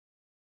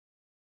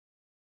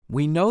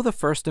We know the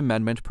First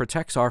Amendment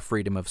protects our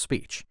freedom of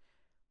speech.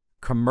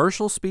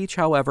 Commercial speech,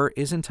 however,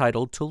 is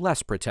entitled to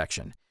less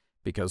protection,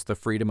 because the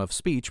freedom of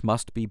speech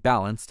must be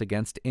balanced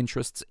against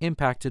interests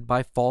impacted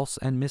by false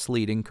and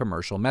misleading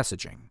commercial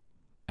messaging.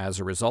 As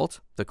a result,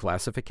 the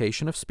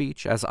classification of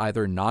speech as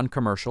either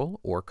non-commercial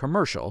or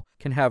commercial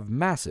can have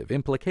massive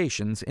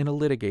implications in a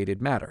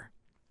litigated matter.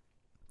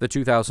 The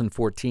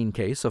 2014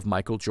 case of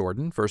Michael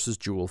Jordan versus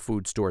Jewel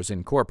Food Stores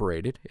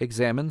Incorporated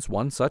examines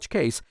one such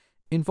case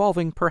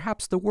involving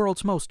perhaps the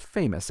world's most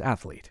famous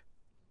athlete.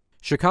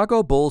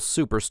 Chicago Bulls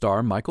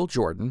superstar Michael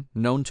Jordan,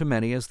 known to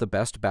many as the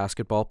best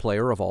basketball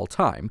player of all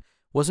time,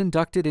 was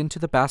inducted into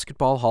the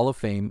Basketball Hall of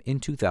Fame in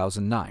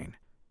 2009.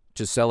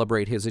 To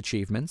celebrate his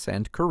achievements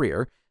and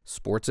career,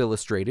 Sports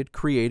Illustrated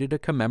created a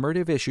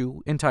commemorative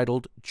issue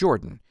entitled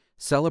Jordan,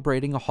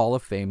 Celebrating a Hall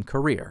of Fame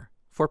Career,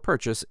 for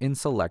purchase in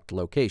select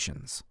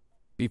locations.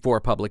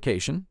 Before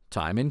publication,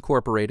 Time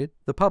Incorporated,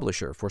 the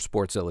publisher for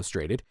Sports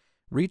Illustrated,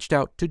 reached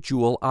out to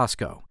Jewel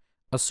Osco,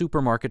 a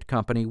supermarket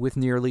company with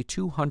nearly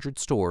 200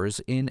 stores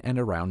in and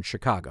around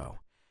Chicago.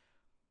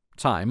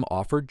 Time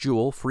offered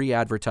Jewel free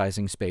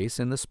advertising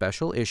space in the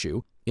special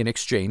issue in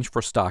exchange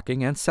for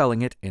stocking and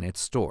selling it in its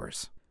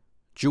stores.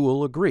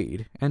 Jewel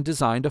agreed and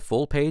designed a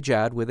full-page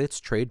ad with its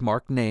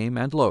trademark name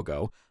and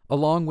logo,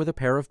 along with a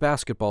pair of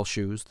basketball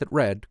shoes that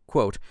read,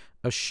 quote,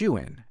 "A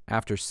shoe-in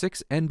after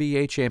 6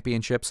 NBA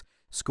championships,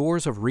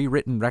 scores of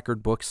rewritten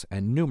record books,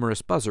 and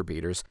numerous buzzer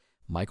beaters.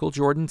 Michael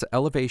Jordan's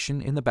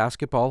elevation in the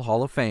Basketball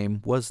Hall of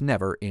Fame was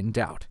never in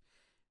doubt.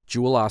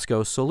 Jewel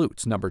Osco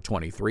salutes number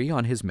 23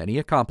 on his many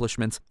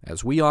accomplishments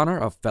as we honor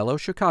a fellow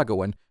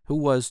Chicagoan who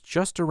was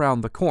just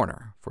around the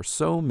corner for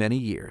so many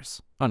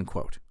years,"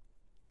 unquote.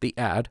 The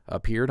ad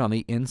appeared on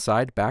the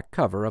inside back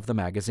cover of the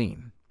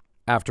magazine.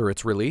 After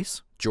its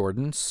release,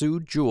 Jordan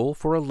sued Jewel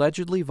for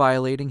allegedly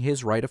violating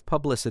his right of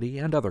publicity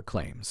and other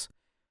claims.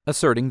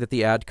 Asserting that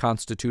the ad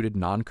constituted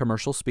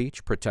non-commercial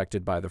speech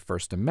protected by the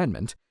First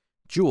Amendment,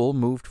 Jewel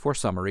moved for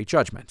summary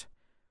judgment.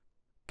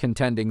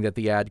 Contending that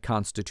the ad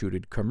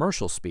constituted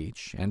commercial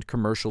speech and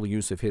commercial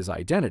use of his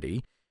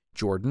identity,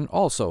 Jordan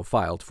also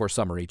filed for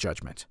summary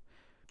judgment.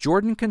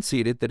 Jordan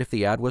conceded that if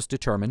the ad was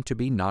determined to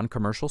be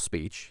non-commercial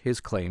speech,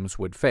 his claims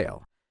would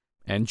fail,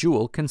 and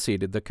Jewel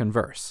conceded the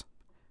converse.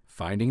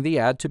 Finding the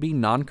ad to be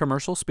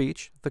non-commercial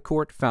speech, the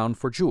court found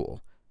for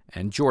Jewel,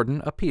 and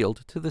Jordan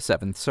appealed to the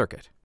Seventh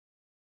Circuit.